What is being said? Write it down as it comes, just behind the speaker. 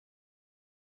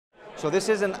So this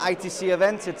is an ITC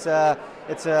event. It's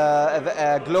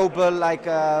a global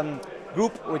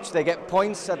group which they get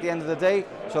points at the end of the day.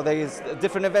 So there's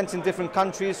different events in different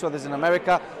countries. So there's in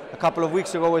America. A couple of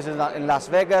weeks ago was in Las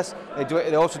Vegas.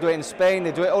 They also do it in Spain.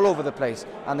 They do it all over the place,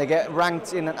 and they get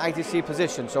ranked in an ITC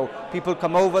position. So people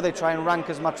come over, they try and rank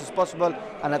as much as possible,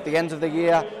 and at the end of the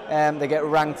year, they get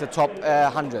ranked the top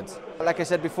 100. Like I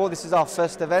said before, this is our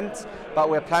first event, but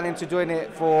we're planning to doing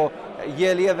it for a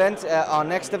yearly event. Our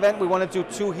next event, we want to do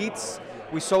 2 heats.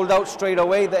 We sold out straight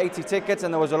away the 80 tickets,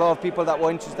 and there was a lot of people that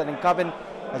were interested in coming.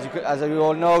 As you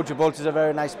all know, Gibraltar is a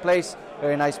very nice place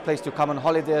to come on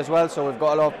holiday as well. So we've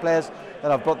got a lot of players that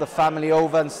have brought the family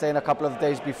over and staying a couple of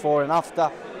days before and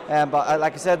after. But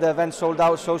like I said, the event sold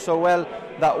out so well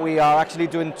that we are actually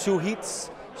doing 2 heats.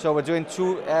 So we're doing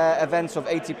 2 events of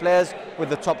 80 players with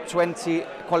the top 20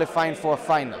 qualifying for a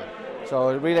final.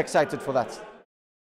 So really excited for that.